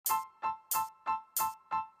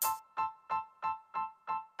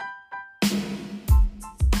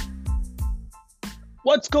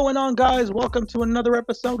What's going on, guys? Welcome to another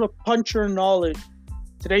episode of Punch Your Knowledge.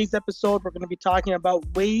 Today's episode, we're going to be talking about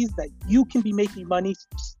ways that you can be making money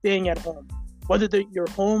staying at home. Whether you're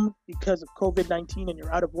home because of COVID-19 and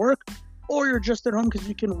you're out of work, or you're just at home because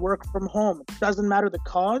you can work from home. It doesn't matter the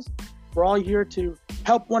cause. We're all here to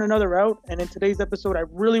help one another out. And in today's episode, I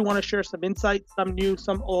really want to share some insights, some new,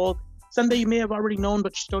 some old, some that you may have already known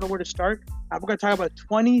but just don't know where to start. We're going to talk about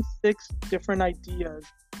 26 different ideas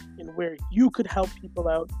in where you could help people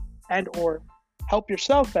out and or help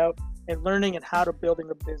yourself out in learning and how to building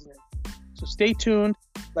a business. So stay tuned.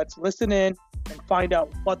 Let's listen in and find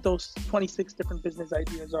out what those 26 different business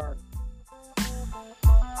ideas are.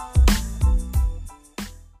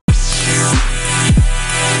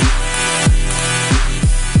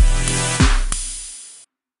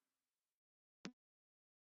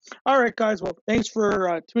 All right, guys. Well, thanks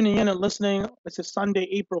for tuning in and listening. This is Sunday,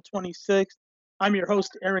 April 26th. I'm your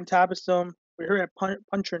host, Aaron Tabasum. We're here at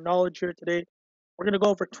Punch Your Knowledge here today. We're going to go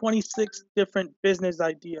over 26 different business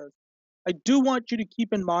ideas. I do want you to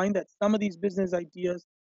keep in mind that some of these business ideas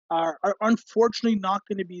are unfortunately not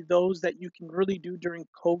going to be those that you can really do during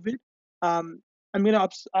COVID. I'm going to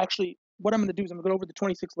actually, what I'm going to do is I'm going to go over the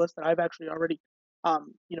 26 list that I've actually already,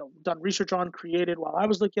 done research on, created while I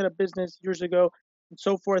was looking at a business years ago, and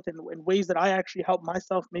so forth, and ways that I actually help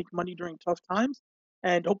myself make money during tough times.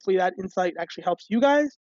 And hopefully that insight actually helps you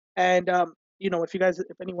guys. And,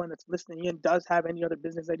 if anyone that's listening in does have any other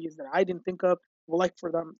business ideas that I didn't think of, would like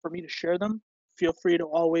for me to share them, feel free to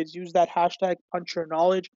always use that hashtag Punch Your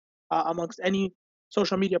Knowledge amongst any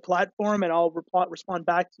social media platform, and I'll respond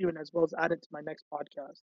back to you and as well as add it to my next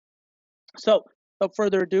podcast. So without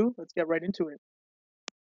further ado, let's get right into it.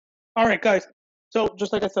 All right, guys. So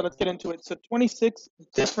just like I said, let's get into it. So 26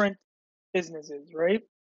 different businesses, right?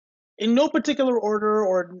 In no particular order,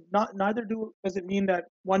 or neither does it mean that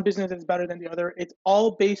one business is better than the other. It's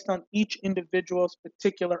all based on each individual's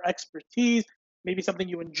particular expertise, maybe something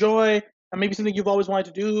you enjoy, and maybe something you've always wanted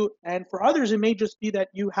to do. And for others, it may just be that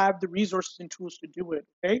you have the resources and tools to do it.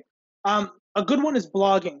 Okay. A good one is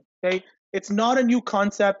blogging. Okay. It's not a new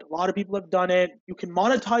concept. A lot of people have done it. You can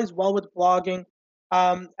monetize well with blogging,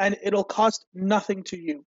 and it'll cost nothing to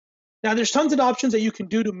you. Now, there's tons of options that you can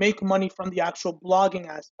do to make money from the actual blogging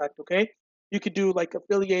aspect, okay? You could do like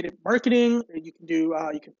affiliated marketing, or you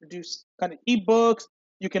can produce kind of ebooks,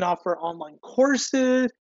 you can offer online courses,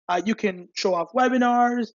 you can show off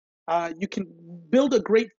webinars, you can build a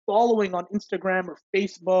great following on Instagram or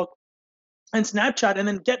Facebook and Snapchat, and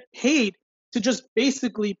then get paid to just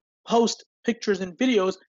basically post pictures and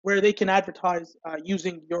videos where they can advertise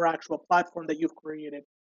using your actual platform that you've created.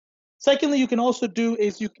 Secondly, you can do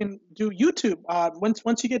YouTube.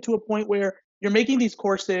 Once you get to a point where you're making these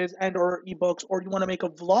courses and or ebooks, or you want to make a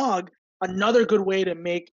vlog, another good way to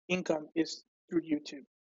make income is through YouTube.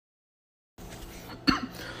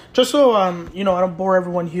 Just so I don't bore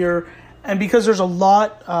everyone here, and because there's a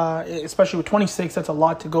lot, especially with 26, that's a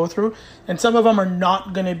lot to go through, and some of them are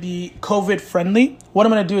not going to be COVID friendly. What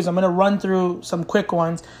I'm going to do is I'm going to run through some quick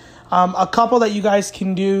ones. A couple that you guys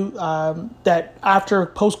can do that after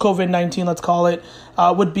post-COVID-19, let's call it,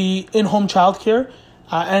 would be in-home childcare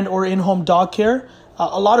and or in-home dog care.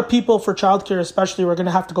 A lot of people for childcare especially are going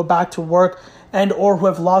to have to go back to work and or who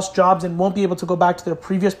have lost jobs and won't be able to go back to their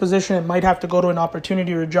previous position and might have to go to an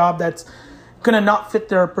opportunity or a job that's going to not fit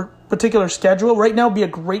their particular schedule. Right now would be a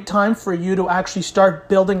great time for you to actually start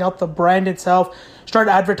building up the brand itself, start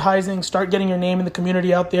advertising, start getting your name in the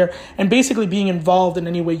community out there, and basically being involved in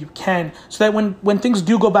any way you can, so that when things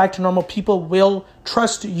do go back to normal, people will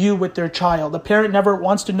trust you with their child. The parent never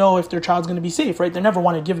wants to know if their child's going to be safe, right? They never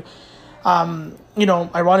want to give,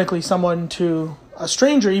 ironically, someone to a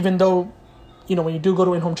stranger, even though, when you do go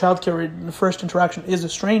to in-home childcare, the first interaction is a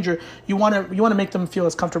stranger. You want to make them feel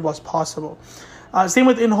as comfortable as possible. Same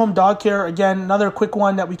with in-home dog care. Again, another quick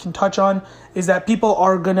one that we can touch on is that people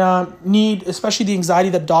are going to need, especially the anxiety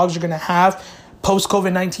that dogs are going to have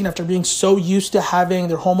post-COVID-19 after being so used to having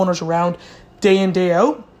their homeowners around day in, day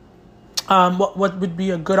out. What would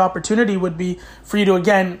be a good opportunity would be for you to,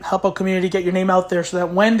 again, help a community, get your name out there so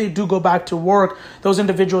that when they do go back to work, those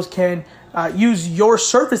individuals can use your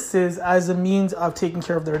services as a means of taking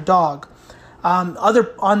care of their dog. On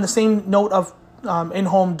the same note of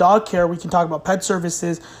in-home dog care, we can talk about pet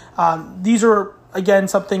services. These are, again,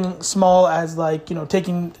 something small as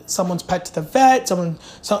taking someone's pet to the vet,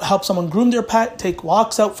 help someone groom their pet, take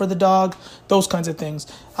walks out for the dog, those kinds of things.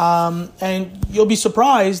 And you'll be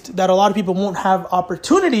surprised that a lot of people won't have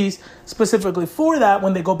opportunities specifically for that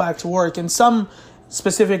when they go back to work. And some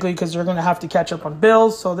specifically because they're going to have to catch up on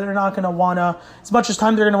bills. So they're not going to want to, as much as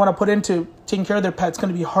time they're going to want to put into taking care of their pets, it's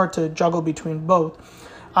going to be hard to juggle between both.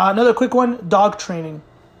 Another quick one, dog training.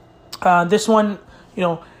 This one,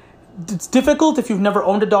 it's difficult if you've never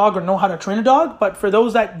owned a dog or know how to train a dog, but for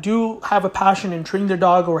those that do have a passion in training their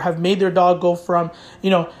dog or have made their dog go from,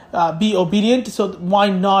 be obedient, so why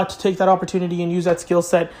not take that opportunity and use that skill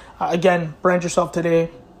set? Again, brand yourself today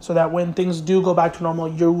so that when things do go back to normal,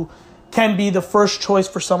 you can be the first choice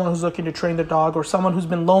for someone who's looking to train their dog, or someone who's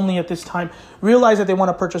been lonely at this time, realize that they want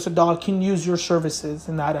to purchase a dog, can use your services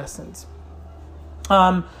in that essence.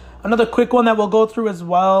 Another quick one that we'll go through as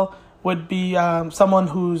well would be someone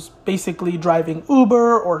who's basically driving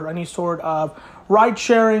Uber or any sort of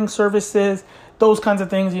ride-sharing services, those kinds of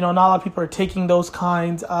things. Not a lot of people are taking those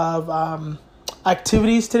kinds of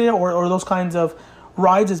activities today or those kinds of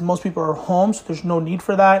rides, as most people are home, so there's no need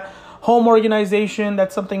for that. Home organization,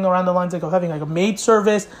 that's something around the lines of having like a maid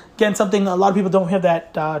service. Again, something a lot of people don't have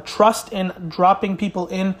that trust in dropping people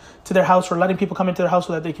in to their house or letting people come into their house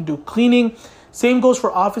so that they can do cleaning. Same goes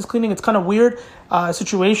for office cleaning. It's kind of weird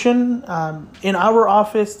situation. In our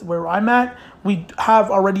office where I'm at, we have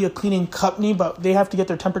already a cleaning company, but they have to get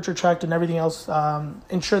their temperature checked and everything else,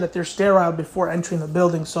 ensure that they're sterile before entering the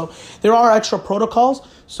building. So there are extra protocols.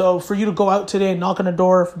 So for you to go out today and knock on a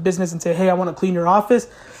door for business and say, hey, I want to clean your office,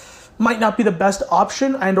 might not be the best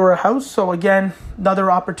option, and or a house. So again, another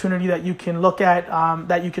opportunity that you can look at,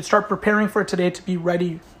 that you could start preparing for today to be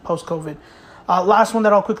ready post-COVID. Last one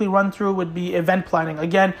that I'll quickly run through would be event planning.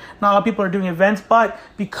 Again, not a lot of people are doing events, but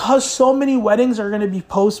because so many weddings are going to be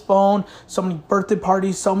postponed, so many birthday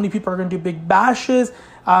parties, so many people are going to do big bashes,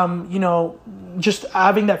 just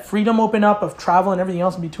having that freedom open up of travel and everything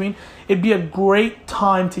else in between, it'd be a great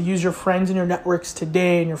time to use your friends and your networks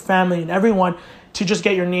today and your family and everyone to just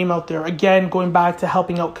get your name out there. Again, going back to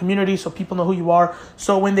helping out community so people know who you are.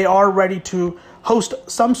 So when they are ready to host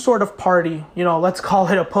some sort of party, let's call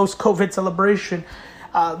it a post-COVID celebration,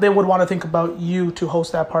 they would want to think about you to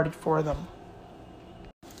host that party for them.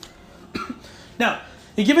 Now,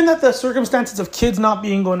 given that the circumstances of kids not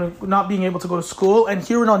being able to go to school, and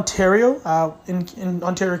here in Ontario, in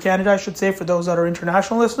Ontario, Canada, I should say, for those that are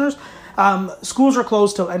international listeners, schools are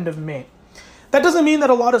closed till end of May. That doesn't mean that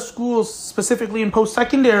a lot of schools, specifically in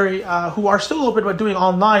post-secondary, who are still open but doing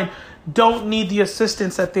online, don't need the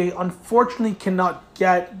assistance that they unfortunately cannot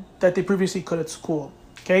get that they previously could at school.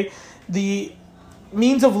 Okay, the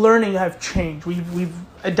means of learning have changed. We've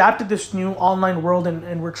adapted this new online world,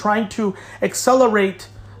 and we're trying to accelerate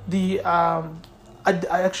the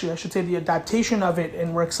I should say the adaptation of it,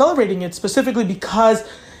 and we're accelerating it specifically because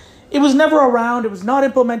it was never around. It was not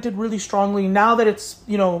implemented really strongly. Now that it's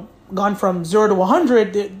gone from 0 to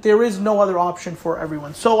 100, there is no other option for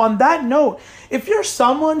everyone. So on that note, if you're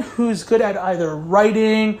someone who's good at either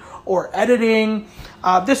writing or editing,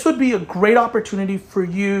 this would be a great opportunity for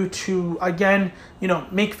you to, again,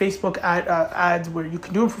 make Facebook ads where you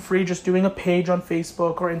can do them for free, just doing a page on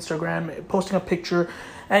Facebook or Instagram, posting a picture,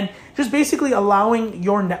 and just basically allowing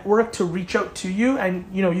your network to reach out to you. And,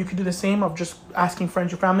 you can do the same of just asking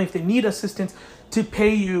friends or family if they need assistance to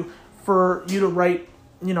pay you for you to write.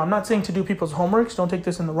 I'm not saying to do people's homeworks, don't take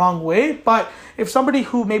this in the wrong way, but if somebody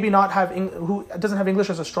who maybe who doesn't have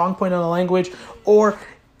English as a strong point in the language, or,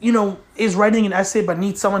 is writing an essay but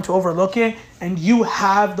needs someone to overlook it, and you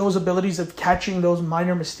have those abilities of catching those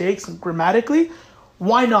minor mistakes grammatically,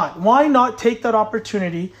 why not? Why not take that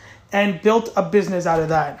opportunity and build a business out of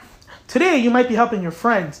that? Today, you might be helping your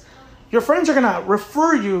friends. Your friends are going to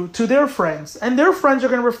refer you to their friends, and their friends are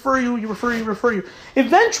going to refer you.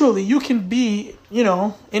 Eventually, you can be,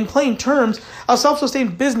 in plain terms, a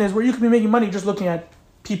self-sustained business where you can be making money just looking at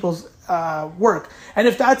people's work. And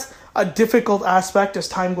if that's a difficult aspect as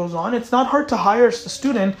time goes on, it's not hard to hire a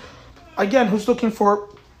student, again, who's looking for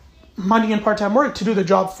money and part-time work to do the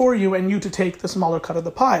job for you and you to take the smaller cut of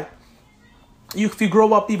the pie. If you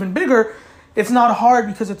grow up even bigger, it's not hard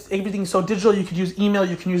because everything's so digital. You could use email,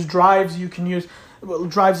 you can use drives,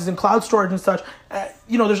 drives is in cloud storage and such.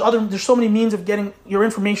 There's so many means of getting your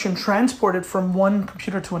information transported from one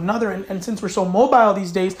computer to another. And since we're so mobile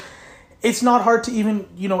these days, it's not hard to even,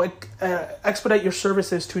 expedite your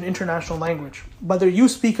services to an international language. Whether you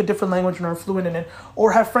speak a different language and are fluent in it,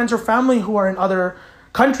 or have friends or family who are in other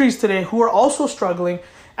countries today who are also struggling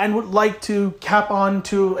and would like to cap on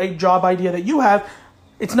to a job idea that you have,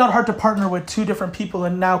 it's not hard to partner with two different people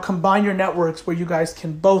and now combine your networks where you guys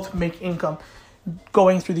can both make income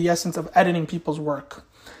going through the essence of editing people's work.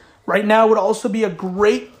 Right now would also be a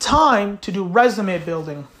great time to do resume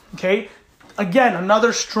building, okay? Again,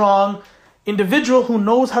 another strong individual who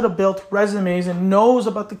knows how to build resumes and knows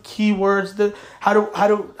about the keywords, how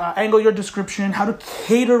to angle your description, how to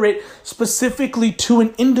cater it specifically to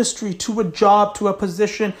an industry, to a job, to a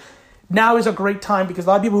position. Now is a great time, because a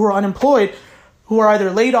lot of people who are unemployed, who are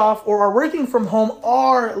either laid off or are working from home,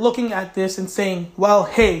 are looking at this and saying, well,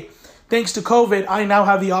 hey, thanks to COVID, I now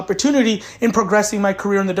have the opportunity in progressing my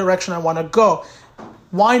career in the direction I want to go.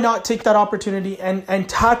 Why not take that opportunity and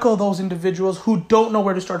tackle those individuals who don't know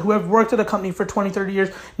where to start, who have worked at a company for 20, 30 years,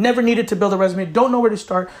 never needed to build a resume, don't know where to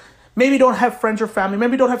start, maybe don't have friends or family,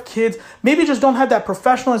 maybe don't have kids, maybe just don't have that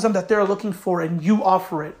professionalism that they're looking for, and you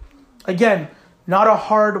offer it. Again, not a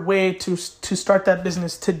hard way to start that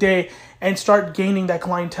business today and start gaining that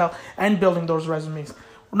clientele and building those resumes.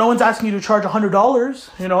 No one's asking you to charge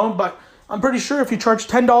 $100, but I'm pretty sure if you charge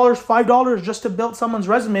 $10, $5 just to build someone's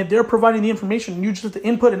resume, they're providing the information. You just have to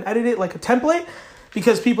input and edit it like a template,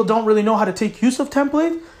 because people don't really know how to take use of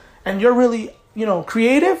templates, and you're really,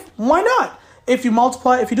 creative. Why not? If you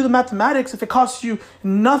do the mathematics, if it costs you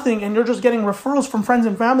nothing and you're just getting referrals from friends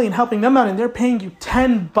and family and helping them out, and they're paying you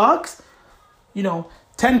 $10,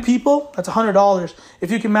 10 people, that's $100.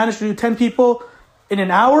 If you can manage to do 10 people in an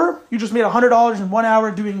hour, you just made $100 in 1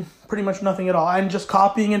 hour doing pretty much nothing at all, and just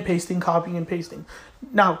copying and pasting.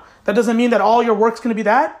 Now, that doesn't mean that all your work's going to be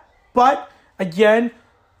that, but again,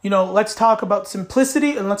 let's talk about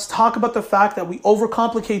simplicity, and let's talk about the fact that we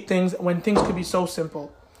overcomplicate things when things could be so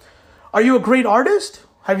simple. Are you a great artist?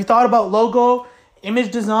 Have you thought about logo, image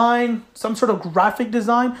design, some sort of graphic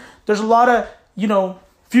design? There's a lot of,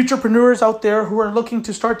 futurepreneurs out there who are looking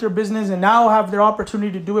to start their business and now have their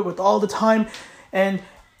opportunity to do it with all the time and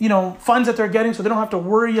funds that they're getting, so they don't have to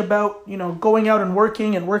worry about going out and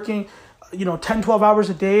working 10, 12 hours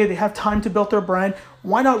a day. They have time to build their brand.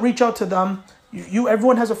 Why not reach out to them?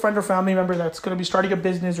 Everyone has a friend or family member that's going to be starting a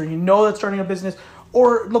business, or that's starting a business,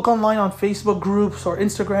 or look online on Facebook groups or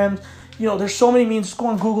Instagram. There's so many means. Just go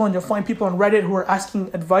on Google and you'll find people on Reddit who are asking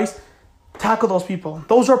advice. Tackle those people.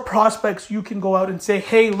 Those are prospects you can go out and say,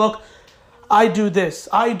 hey, look, I do this.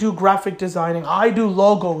 I do graphic designing. I do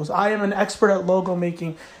logos. I am an expert at logo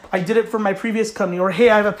making. I did it for my previous company. Or, hey,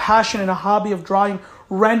 I have a passion and a hobby of drawing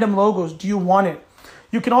random logos. Do you want it?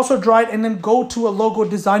 You can also draw it and then go to a logo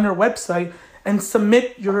designer website and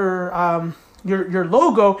submit your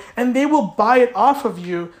logo, and they will buy it off of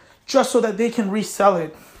you just so that they can resell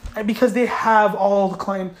it, and because they have all the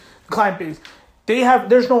client base.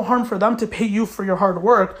 There's no harm for them to pay you for your hard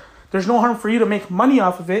work. There's no harm for you to make money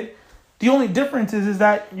off of it. The only difference is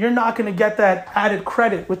that you're not going to get that added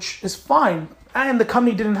credit, which is fine. And the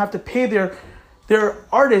company didn't have to pay their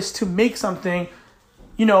artists to make something,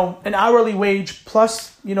 an hourly wage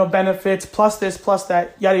plus, benefits, plus this, plus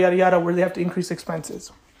that, yada, yada, yada, where they have to increase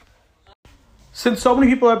expenses. Since so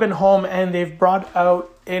many people have been home and they've brought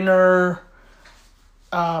out inner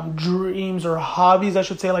dreams or hobbies, I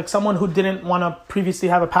should say, like someone who didn't want to previously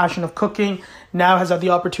have a passion of cooking now has had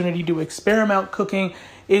the opportunity to experiment cooking,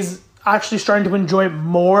 is actually starting to enjoy it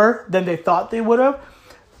more than they thought they would have.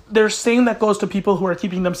 There's saying that goes to people who are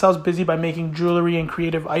keeping themselves busy by making jewelry and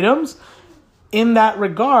creative items. In that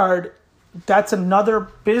regard, that's another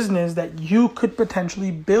business that you could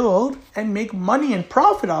potentially build and make money and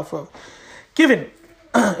profit off of. Given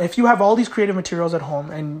if you have all these creative materials at home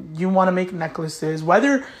and you want to make necklaces,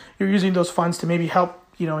 whether you're using those funds to maybe help,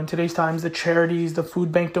 in today's times, the charities, the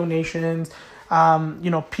food bank donations,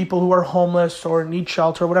 people who are homeless or need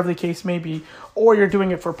shelter, whatever the case may be, or you're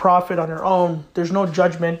doing it for profit on your own, there's no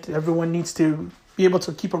judgment. Everyone needs to be able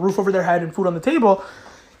to keep a roof over their head and food on the table.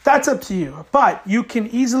 That's up to you. But you can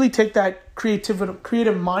easily take that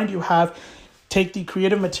creative mind you have, take the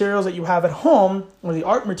creative materials that you have at home, or the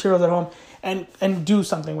art materials at home, and do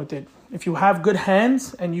something with it. If you have good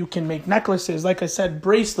hands and you can make necklaces, like I said,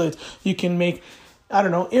 bracelets, you can make,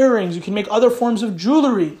 earrings, you can make other forms of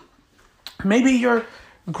jewelry. Maybe you're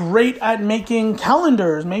great at making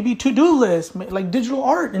calendars, maybe to-do lists, like digital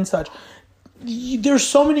art and such. There's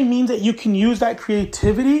so many means that you can use that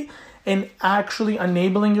creativity in actually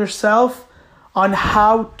enabling yourself on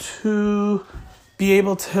how to be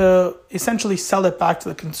able to essentially sell it back to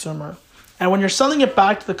the consumer. And when you're selling it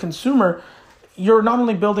back to the consumer, you're not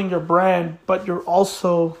only building your brand, but you're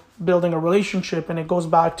also building a relationship. And it goes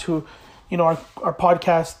back to, our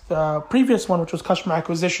podcast, previous one, which was customer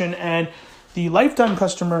acquisition, and the lifetime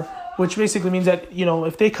customer, which basically means that,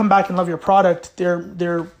 if they come back and love your product,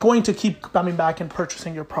 they're going to keep coming back and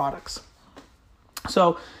purchasing your products.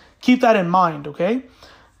 So keep that in mind, okay?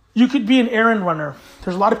 You could be an errand runner.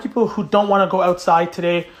 There's a lot of people who don't want to go outside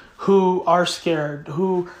today, who are scared,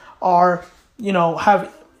 who are,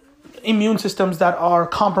 have immune systems that are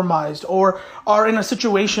compromised or are in a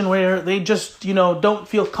situation where they just, don't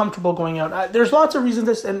feel comfortable going out. There's lots of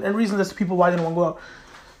reasons and reasons as to people why they don't want to go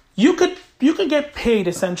out. You could get paid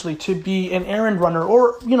essentially to be an errand runner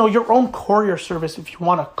or, your own courier service, if you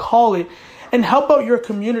want to call it, and help out your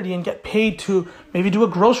community and get paid to maybe do a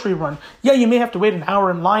grocery run. Yeah, you may have to wait an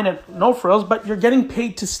hour in line at No Frills, but you're getting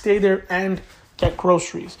paid to stay there and get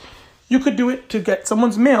groceries. You could do it to get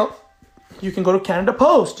someone's mail. You can go to Canada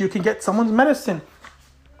Post. You can get someone's medicine.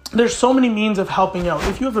 There's so many means of helping out.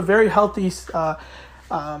 If you have a very healthy,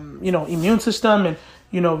 immune system and,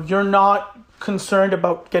 you're not concerned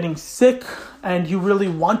about getting sick and you really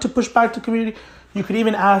want to push back to community, you could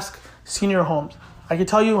even ask senior homes. I can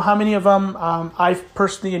tell you how many of them I've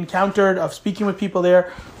personally encountered of speaking with people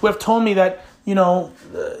there who have told me that,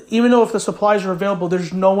 even though if the supplies are available,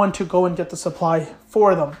 there's no one to go and get the supply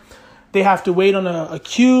for them. They have to wait on a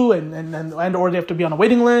queue and or they have to be on a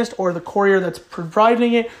waiting list, or the courier that's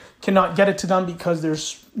providing it cannot get it to them because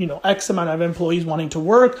there's, X amount of employees wanting to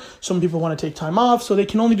work. Some people want to take time off, so they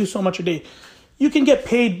can only do so much a day. You can get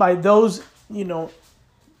paid by those,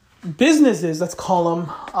 businesses, let's call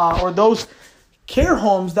them, or those care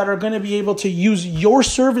homes that are going to be able to use your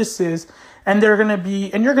services, and you're going to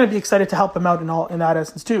be excited to help them out in that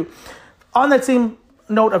essence too. On that same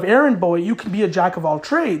note of errand boy, you can be a jack of all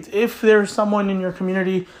trades. If there's someone in your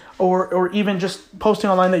community or even just posting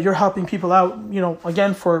online that you're helping people out,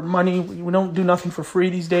 again, for money, we don't do nothing for free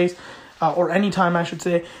these days, or anytime, I should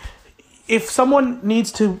say. If someone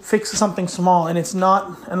needs to fix something small and it's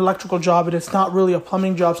not an electrical job and it's not really a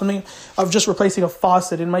plumbing job, something of just replacing a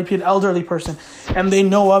faucet, it might be an elderly person and they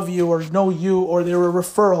know of you or know you or they're a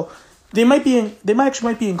referral, they might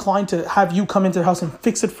be inclined to have you come into their house and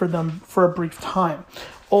fix it for them for a brief time.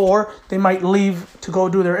 Or they might leave to go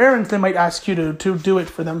do their errands. They might ask you to do it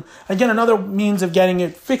for them. Again, another means of getting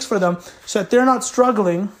it fixed for them so that they're not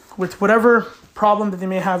struggling with whatever problem that they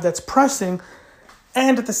may have that's pressing.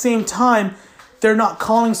 And at the same time, they're not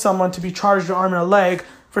calling someone to be charged an arm and a leg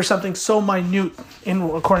for something so minute in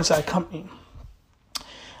accordance to that company.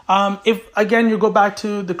 If, again, you go back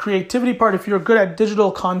to the creativity part, if you're good at digital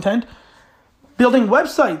content, building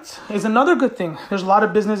websites is another good thing. There's a lot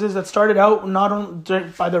of businesses that started out not only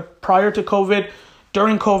either prior to COVID,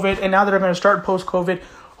 during COVID, and now that are going to start post-COVID,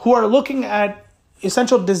 who are looking at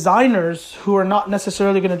essential designers who are not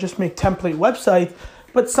necessarily going to just make template websites,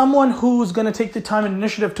 but someone who's going to take the time and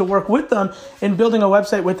initiative to work with them in building a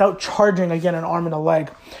website without charging, again, an arm and a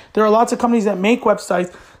leg. There are lots of companies that make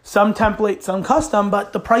websites, some template, some custom,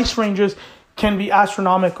 but the price ranges can be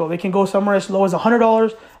astronomical. They can go somewhere as low as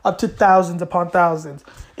 $100 up to thousands upon thousands.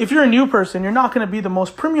 If you're a new person, you're not going to be the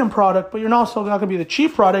most premium product, but you're also not going to be the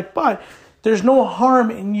cheap product, but there's no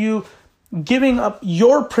harm in you giving up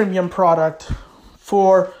your premium product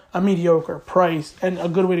for a mediocre price and a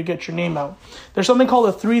good way to get your name out. There's something called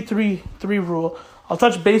a 3-3-3 rule. I'll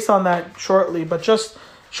touch base on that shortly, but just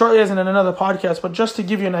shortly as in another podcast, but just to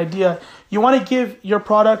give you an idea, you want to give your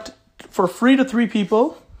product for free to 3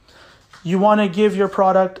 people. You want to give your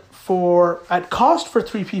product at cost for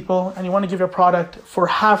 3 people, and you want to give your product for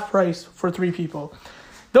half price for 3 people.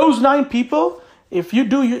 Those 9 people, if you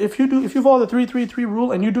follow the 3-3-3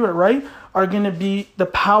 rule and you do it right, are going to be the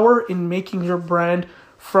power in making your brand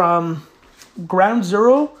from ground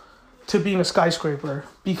zero to being a skyscraper.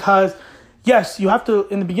 Because yes, you have to,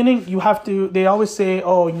 in the beginning, they always say,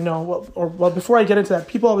 before I get into that,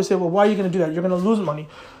 people always say, well, why are you going to do that? You're going to lose money.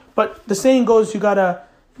 But the saying goes, you gotta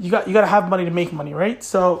have money to make money, right?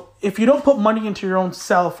 So if you don't put money into your own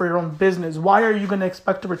self or your own business, why are you going to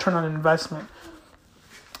expect a return on investment?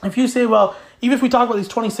 If you say, well, even if we talk about these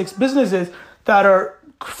 26 businesses that are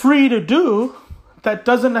free to do, that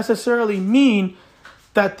doesn't necessarily mean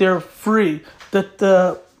that they're free.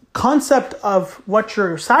 The concept of what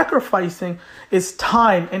you're sacrificing is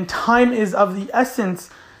time, and time is of the essence,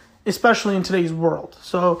 especially in today's world.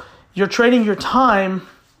 So you're trading your time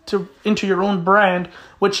into your own brand,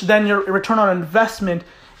 which then your return on investment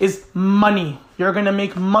is money. You're going to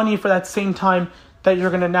make money for that same time that you're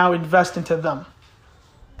going to now invest into them.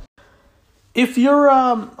 If you're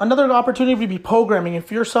another opportunity would be programming.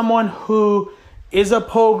 If you're someone who is a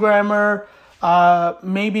programmer,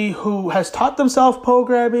 maybe who has taught themselves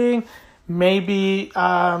programming, maybe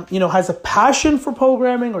has a passion for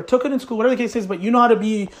programming or took it in school, whatever the case is, but you know how to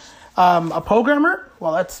be a programmer,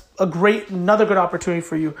 well, that's another good opportunity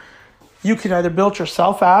for you. You can either build your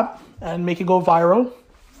self-app and make it go viral.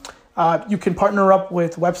 You can partner up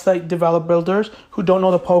with website builders who don't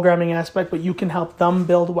know the programming aspect, but you can help them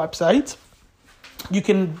build websites. You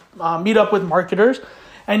can meet up with marketers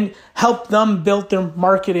and help them build their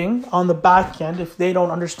marketing on the back end if they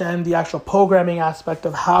don't understand the actual programming aspect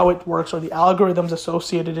of how it works or the algorithms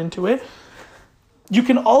associated into it. You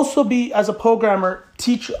can also be, as a programmer,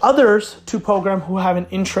 teach others to program who have an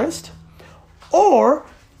interest. Or,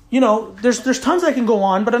 there's tons I can go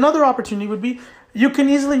on, but another opportunity would be you can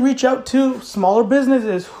easily reach out to smaller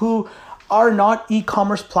businesses who are not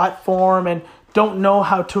e-commerce platform and don't know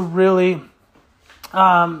how to really,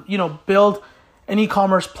 build an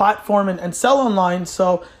e-commerce platform and sell online.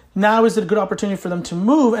 So now is a good opportunity for them to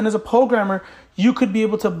move. And as a programmer, you could be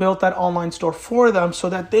able to build that online store for them so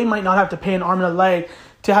that they might not have to pay an arm and a leg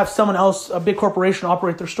to have someone else, a big corporation,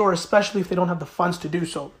 operate their store, especially if they don't have the funds to do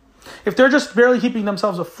so. If they're just barely keeping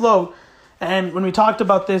themselves afloat, and when we talked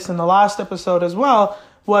about this in the last episode as well,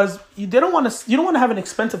 was you don't want to have an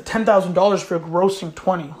expense of $10,000 for grossing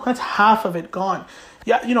 20. That's half of it gone.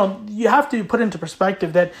 Yeah, you have to put into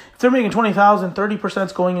perspective that if they're making 20,000, 30%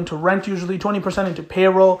 is going into rent usually, 20% into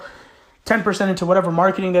payroll, 10% into whatever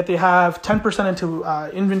marketing that they have, 10% into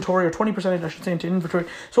inventory, or 20% into inventory.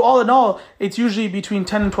 So all in all, it's usually between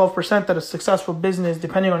 10 and 12% that a successful business,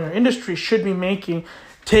 depending on your industry, should be making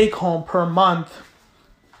take home per month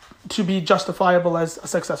to be justifiable as a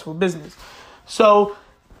successful business. So,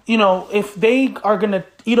 if they are going to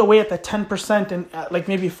eat away at the 10% and like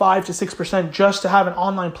maybe 5 to 6% just to have an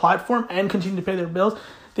online platform and continue to pay their bills,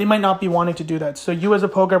 they might not be wanting to do that. So you as a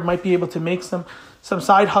programmer might be able to make some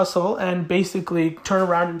side hustle and basically turn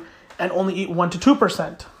around and only eat 1 to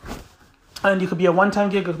 2%. And you could be a one-time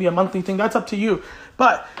gig, it could be a monthly thing. That's up to you.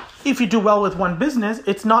 But if you do well with one business,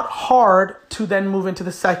 it's not hard to then move into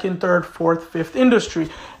the second, third, fourth, fifth industry.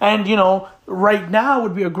 And, right now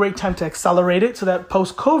would be a great time to accelerate it so that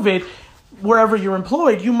post-COVID, wherever you're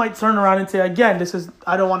employed, you might turn around and say, again,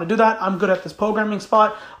 I don't want to do that. I'm good at this programming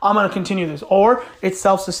spot. I'm going to continue this. Or it's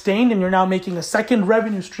self-sustained and you're now making a second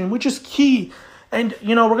revenue stream, which is key. And,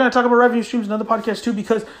 we're going to talk about revenue streams in another podcast too,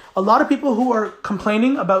 because a lot of people who are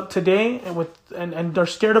complaining about today and they're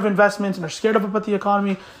scared of investments and they're scared about the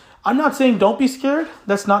economy. I'm not saying don't be scared.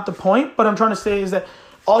 That's not the point. But I'm trying to say is that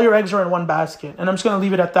all your eggs are in one basket. And I'm just going to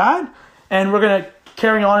leave it at that. And we're going to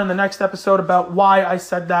carry on in the next episode about why I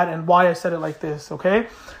said that and why I said it like this. Okay.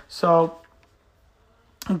 So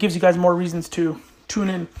it gives you guys more reasons to tune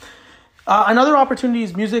in. Another opportunity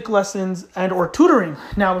is music lessons and or tutoring.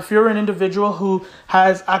 Now, if you're an individual who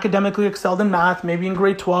has academically excelled in math, maybe in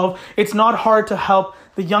grade 12, it's not hard to help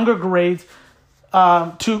the younger grades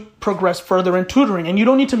to progress further in tutoring. And you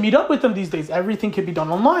don't need to meet up with them these days. Everything can be done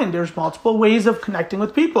online. There's multiple ways of connecting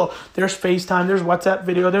with people. There's FaceTime, there's WhatsApp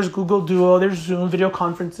video, there's Google Duo, there's Zoom video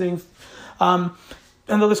conferencing, and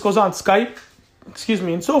the list goes on, Skype,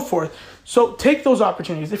 and so forth. So take those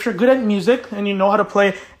opportunities. If you're good at music and you know how to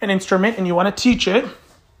play an instrument and you want to teach it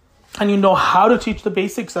and you know how to teach the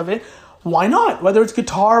basics of it, why not? Whether it's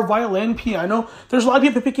guitar, violin, piano, there's a lot of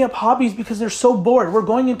people picking up hobbies because they're so bored. We're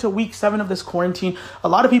going into week 7 of this quarantine. A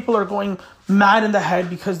lot of people are going mad in the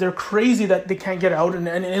head because they're crazy that they can't get out. And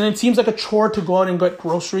it seems like a chore to go out and get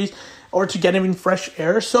groceries or to get even fresh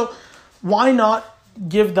air. So why not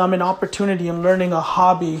give them an opportunity in learning a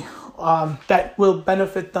hobby that will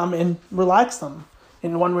benefit them and relax them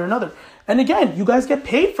in one way or another? And again, you guys get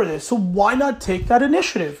paid for this. So why not take that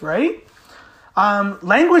initiative, right?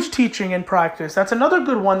 Language teaching and practice. That's another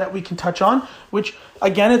good one that we can touch on, which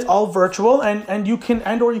again, it's all virtual and you can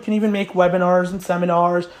even make webinars and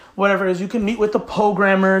seminars, whatever it is. You can meet with the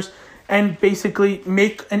programmers and basically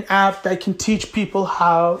make an app that can teach people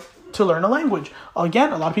how to learn a language.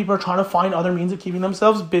 Again, a lot of people are trying to find other means of keeping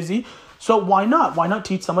themselves busy. So why not? Why not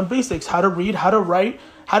teach someone basics, how to read, how to write,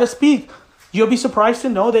 how to speak? You'll be surprised to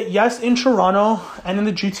know that, yes, in Toronto and in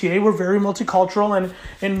the GTA, we're very multicultural, and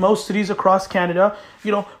in most cities across Canada,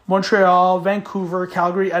 Montreal, Vancouver,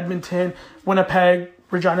 Calgary, Edmonton, Winnipeg,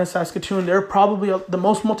 Regina, Saskatoon, they're probably the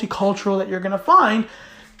most multicultural that you're going to find.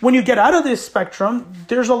 When you get out of this spectrum,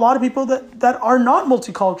 there's a lot of people that are not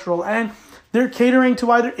multicultural, and they're catering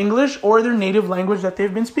to either English or their native language that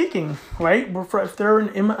they've been speaking, right? If they're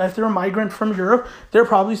a migrant from Europe, they're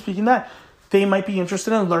probably speaking that. They might be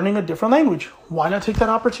interested in learning a different language. Why not take that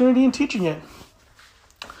opportunity in teaching it?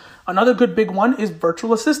 Another good big one is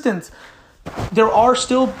virtual assistants. There are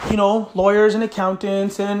still, lawyers and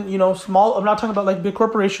accountants and, small, I'm not talking about like big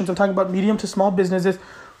corporations. I'm talking about medium to small businesses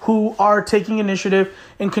who are taking initiative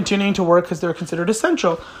and continuing to work because they're considered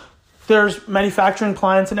essential. There's manufacturing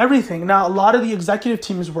clients and everything. Now, a lot of the executive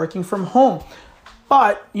team is working from home,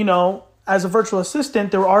 but, as a virtual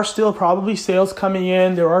assistant, there are still probably sales coming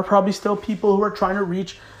in. There are probably still people who are trying to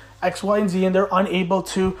reach X, Y, and Z, and they're unable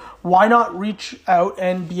to. Why not reach out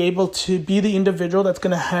and be able to be the individual that's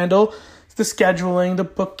going to handle the scheduling, the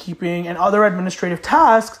bookkeeping, and other administrative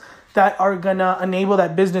tasks that are gonna enable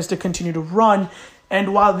that business to continue to run.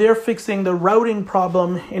 And while they're fixing the routing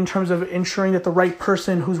problem in terms of ensuring that the right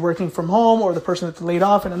person who's working from home or the person that's laid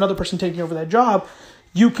off and another person taking over that job,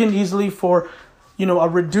 you can easily, for a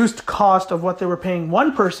reduced cost of what they were paying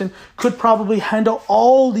one person, could probably handle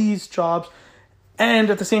all these jobs. And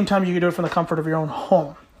at the same time, you can do it from the comfort of your own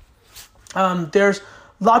home. There's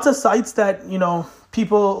lots of sites that,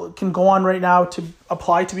 people can go on right now to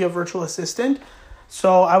apply to be a virtual assistant.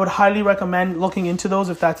 So I would highly recommend looking into those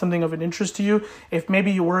if that's something of an interest to you. If maybe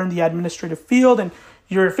you were in the administrative field and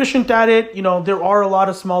you're efficient at it, there are a lot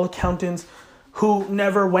of small accountants who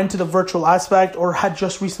never went to the virtual aspect or had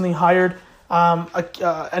just recently hired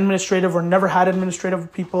administrative or never had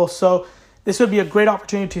administrative people. So this would be a great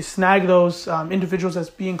opportunity to snag those individuals as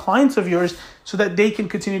being clients of yours so that they can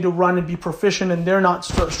continue to run and be proficient and they're not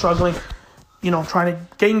struggling, trying to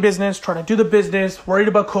gain business, trying to do the business, worried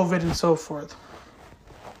about COVID and so forth.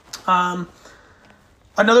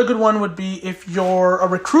 Another good one would be if you're a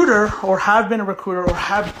recruiter or have been a recruiter or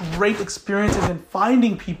have great experiences in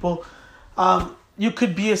finding people, you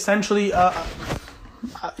could be essentially, I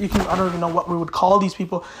don't even know what we would call these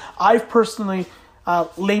people. I've personally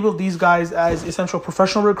labeled these guys as essential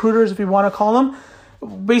professional recruiters, if you want to call them.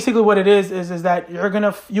 Basically what it is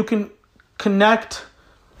that you can connect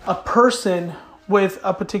a person with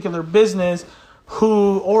a particular business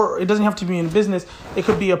or it doesn't have to be in business. It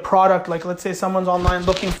could be a product. Like, let's say someone's online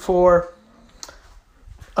looking for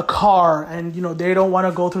a car and, they don't want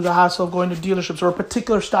to go through the hassle of going to dealerships or a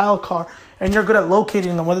particular style car. And you're good at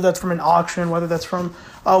locating them, whether that's from an auction, whether that's from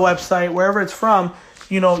a website, wherever it's from,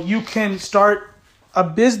 you can start a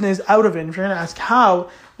business out of it. And if you're going to ask how,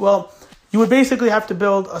 well, you would basically have to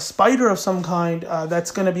build a spider of some kind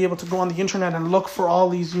that's going to be able to go on the internet and look for all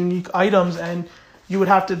these unique items. And you would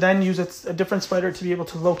have to then use a different spider to be able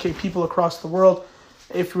to locate people across the world.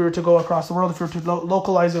 If we were to go across the world, if we were to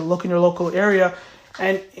localize it, look in your local area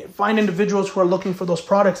and find individuals who are looking for those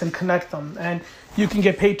products and connect them. And you can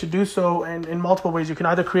get paid to do so in multiple ways. You can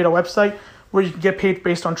either create a website where you can get paid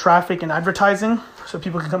based on traffic and advertising. So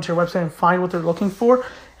people can come to your website and find what they're looking for.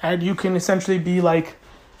 And you can essentially be like,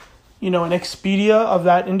 an Expedia of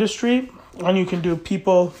that industry. And you can do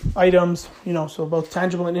people, items, so both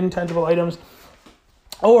tangible and intangible items.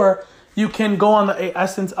 Or you can go on the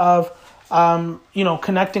essence of,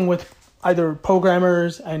 connecting with either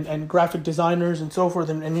programmers and graphic designers and so forth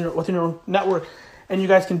and within your own network. And you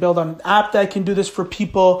guys can build an app that can do this for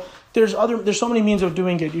people. There's so many means of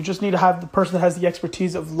doing it. You just need to have the person that has the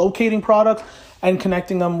expertise of locating products and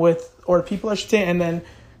connecting them with, or people I should say, and then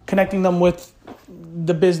connecting them with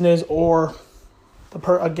the business or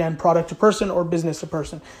product to person or business to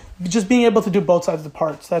person. Just being able to do both sides of the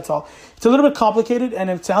parts. That's all. It's a little bit complicated and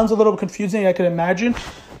it sounds a little bit confusing. I can imagine.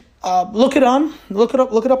 Look it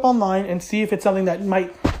up online and see if it's something that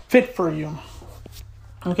might fit for you.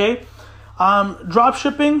 Okay. Drop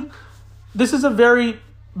shipping. This is a very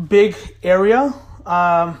big area.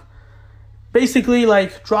 Basically,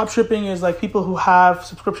 like, drop shipping is like people who have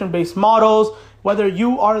subscription based models. Whether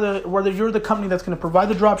you're the company that's going to provide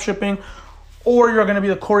the drop shipping, or you're going to be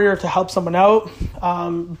the courier to help someone out.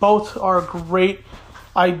 Both are great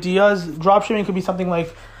ideas. Dropshipping could be something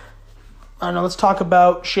like, I don't know, let's talk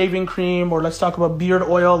about shaving cream, or let's talk about beard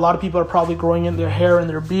oil. A lot of people are probably growing in their hair and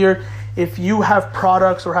their beard. If you have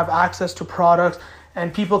products or have access to products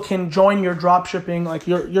and people can join your dropshipping, like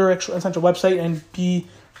your essential website, and be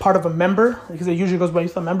part of a member, because it usually goes by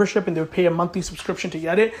the membership and they would pay a monthly subscription to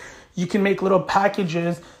get it. You can make little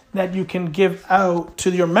packages that you can give out to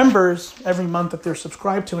your members every month that they're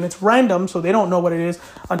subscribed to. And it's random, so they don't know what it is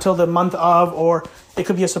until the month of, or it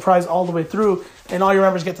could be a surprise all the way through, and all your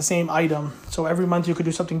members get the same item. So every month you could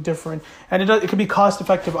do something different. And it could be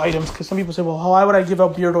cost-effective items, because some people say, well, why would I give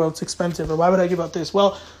out beard oil? It's expensive. Or why would I give out this?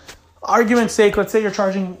 Well, argument's sake, let's say you're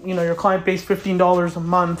charging, your client base $15 a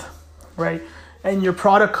month, right? And your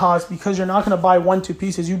product cost, because you're not going to buy 1-2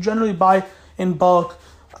 pieces, you generally buy in bulk.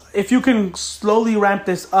 If you can slowly ramp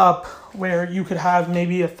this up where you could have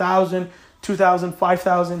maybe 1,000, 2,000,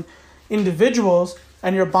 5,000 individuals,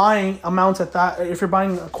 and you're buying amounts at that, if you're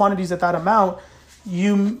buying quantities at that amount,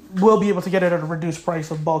 you will be able to get it at a reduced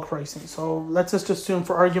price of bulk pricing. So let's just assume,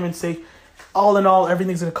 for argument's sake, all in all,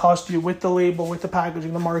 everything's going to cost you, with the label, with the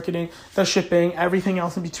packaging, the marketing, the shipping, everything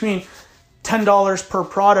else in between, $10 per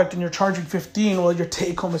product, and you're charging $15. Well, your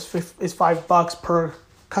take home is $5 per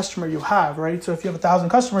customer you have, right? So if you have 1,000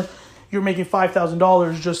 customers, you're making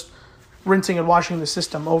 $5,000 just rinsing and washing the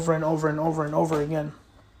system over and over and over and over again.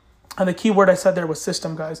 And the key word I said there was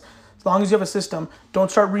system, guys. As long as you have a system, don't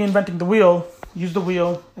start reinventing the wheel. Use the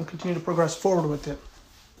wheel and continue to progress forward with it.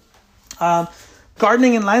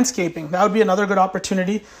 Gardening and landscaping, that would be another good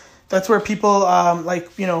opportunity. That's where people, I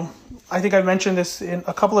think I've mentioned this in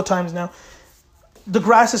a couple of times now. The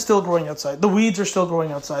grass is still growing outside. The weeds are still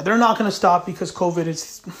growing outside. They're not going to stop because COVID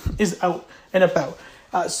is out and about.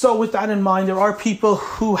 So with that in mind, there are people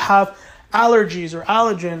who have allergies or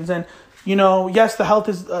allergens, and yes, the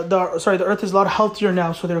earth is a lot healthier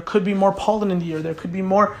now, so there could be more pollen in the air, there could be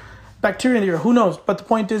more bacteria in the air, who knows? But the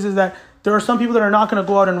point is that there are some people that are not going to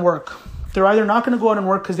go out and work. They're either not going to go out and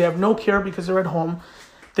work because they have no care because they're at home,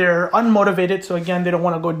 they're unmotivated, so again, they don't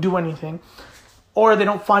want to go do anything, or they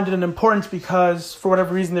don't find it an importance because for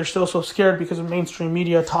whatever reason they're still so scared because of mainstream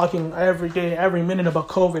media talking every day, every minute about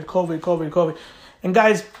COVID. And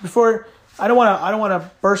guys, I don't want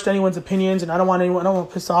to burst anyone's opinions, and I don't want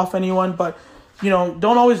to piss off anyone, but don't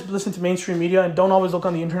always listen to mainstream media, and don't always look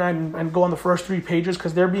on the internet and go on the first 3 pages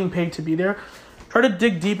because they're being paid to be there. Try to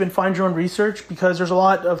dig deep and find your own research, because there's a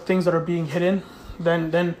lot of things that are being hidden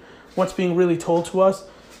than what's being really told to us.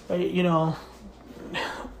 I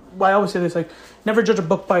always say this, never judge a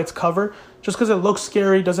book by its cover. Just because it looks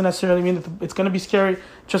scary doesn't necessarily mean that it's going to be scary.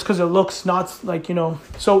 Just because it looks not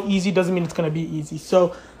so easy doesn't mean it's going to be easy.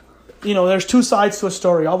 So, there's 2 sides to a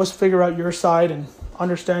story. Always figure out your side and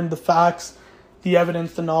understand the facts, the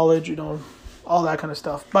evidence, the knowledge, all that kind of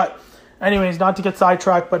stuff. But anyways, not to get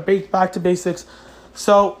sidetracked, but back to basics.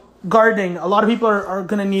 So gardening, a lot of people are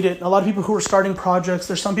going to need it. A lot of people who are starting projects,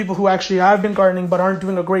 there's some people who actually have been gardening but aren't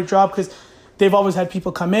doing a great job because they've always had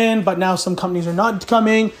people come in, but now some companies are not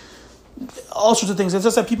coming. All sorts of things. It's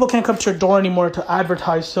just that people can't come to your door anymore to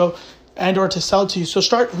advertise or to sell to you. So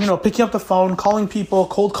start, picking up the phone, calling people,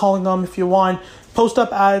 cold calling them if you want. Post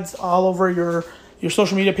up ads all over your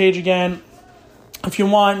social media page again. If you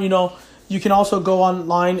want, you can also go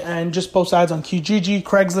online and just post ads on Kijiji,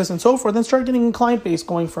 Craigslist, and so forth, and start getting a client base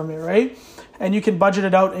going from it, right? And you can budget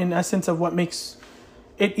it out in essence of what makes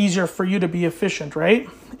it easier for you to be efficient, right?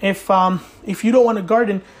 If you don't want to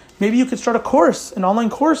garden, maybe you could start an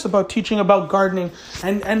online course about teaching about gardening.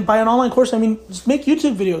 And by an online course, I mean, just make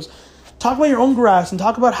YouTube videos. Talk about your own grass and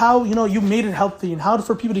talk about how, you made it healthy and how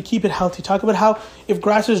for people to keep it healthy. Talk about how if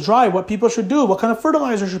grass is dry, what people should do, what kind of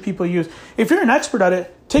fertilizer should people use. If you're an expert at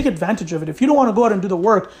it, take advantage of it. If you don't want to go out and do the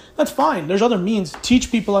work, that's fine. There's other means.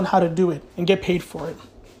 Teach people on how to do it and get paid for it.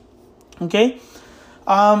 Okay?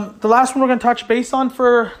 The last one we're going to touch base on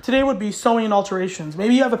for today would be sewing and alterations.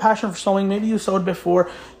 Maybe you have a passion for sewing. Maybe you sewed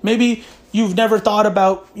before. Maybe you've never thought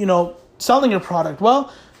about, selling your product.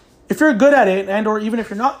 Well, if you're good at it, or even if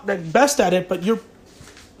you're not the best at it, but you're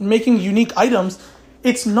making unique items,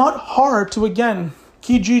 it's not hard to, again,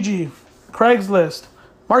 Kijiji, Craigslist,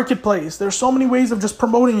 Marketplace. There's so many ways of just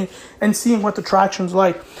promoting it and seeing what the traction's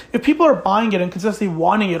like. If people are buying it and consistently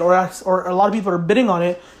wanting it, or a lot of people are bidding on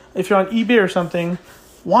it, if you're on eBay or something,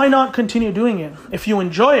 why not continue doing it? If you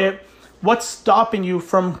enjoy it, what's stopping you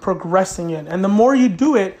from progressing it? And the more you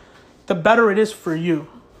do it, the better it is for you.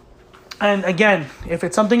 And again, if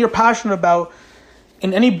it's something you're passionate about,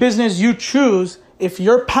 in any business you choose, if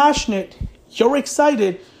you're passionate, you're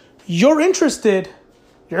excited, you're interested,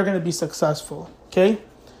 you're going to be successful, okay?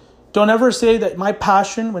 Don't ever say that my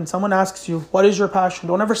passion, when someone asks you, what is your passion?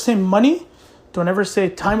 Don't ever say money. Don't ever say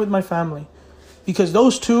time with my family. Because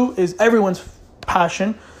those two is everyone's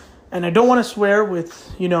passion. And I don't want to swear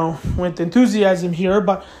with enthusiasm here,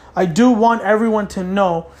 but I do want everyone to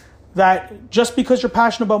know that just because you're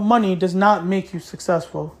passionate about money does not make you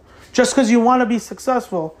successful. Just because you want to be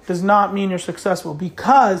successful does not mean you're successful,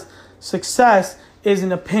 because success is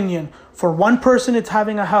an opinion. For one person, it's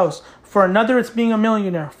having a house. For another, it's being a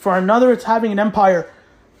millionaire. For another, it's having an empire.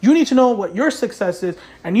 You need to know what your success is,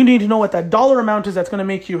 and you need to know what that dollar amount is that's going to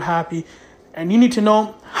make you happy, and you need to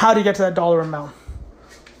know how to get to that dollar amount.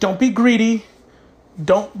 Don't be greedy.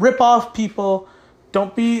 Don't rip off people.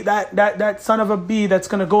 Don't be that son of a bee that's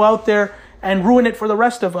going to go out there and ruin it for the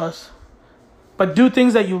rest of us. But do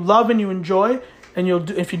things that you love and you enjoy, and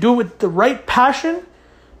if you do it with the right passion,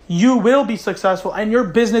 you will be successful, and your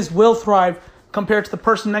business will thrive compared to the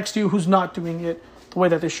person next to you who's not doing it the way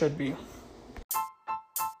that they should be.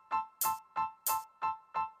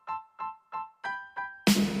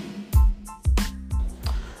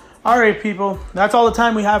 All right, people, that's all the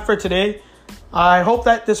time we have for today. I hope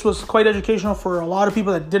that this was quite educational for a lot of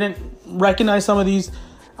people that didn't recognize some of these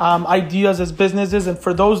ideas as businesses. And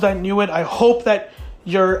for those that knew it, I hope that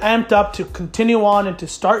you're amped up to continue on and to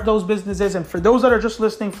start those businesses. And for those that are just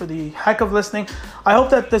listening for the heck of listening, I hope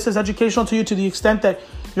that this is educational to you to the extent that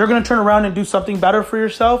you're going to turn around and do something better for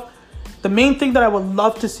yourself. the main thing that I would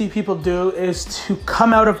love to see people do is to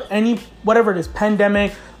come out of any, whatever it is,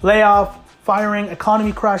 pandemic, layoff, firing,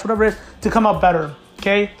 economy crash, whatever it is, to come out better,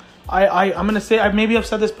 okay? I'm going to say, maybe I've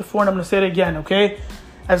said this before and I'm going to say it again, okay?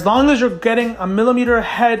 As long as you're getting a millimeter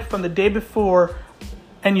ahead from the day before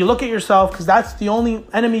and you look at yourself, because that's the only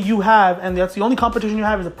enemy you have and that's the only competition you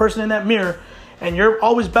have is the person in that mirror, and you're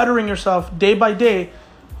always bettering yourself day by day,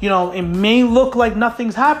 you know, it may look like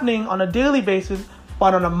nothing's happening on a daily basis,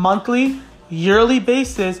 but on a monthly, yearly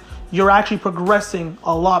basis, you're actually progressing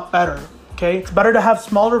a lot better, okay? It's better to have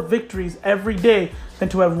smaller victories every day than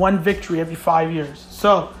to have one victory every 5 years.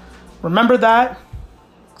 So remember that,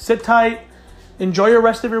 sit tight, enjoy your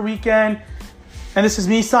rest of your weekend, and this is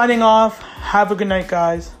me signing off. Have a good night,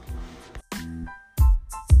 guys.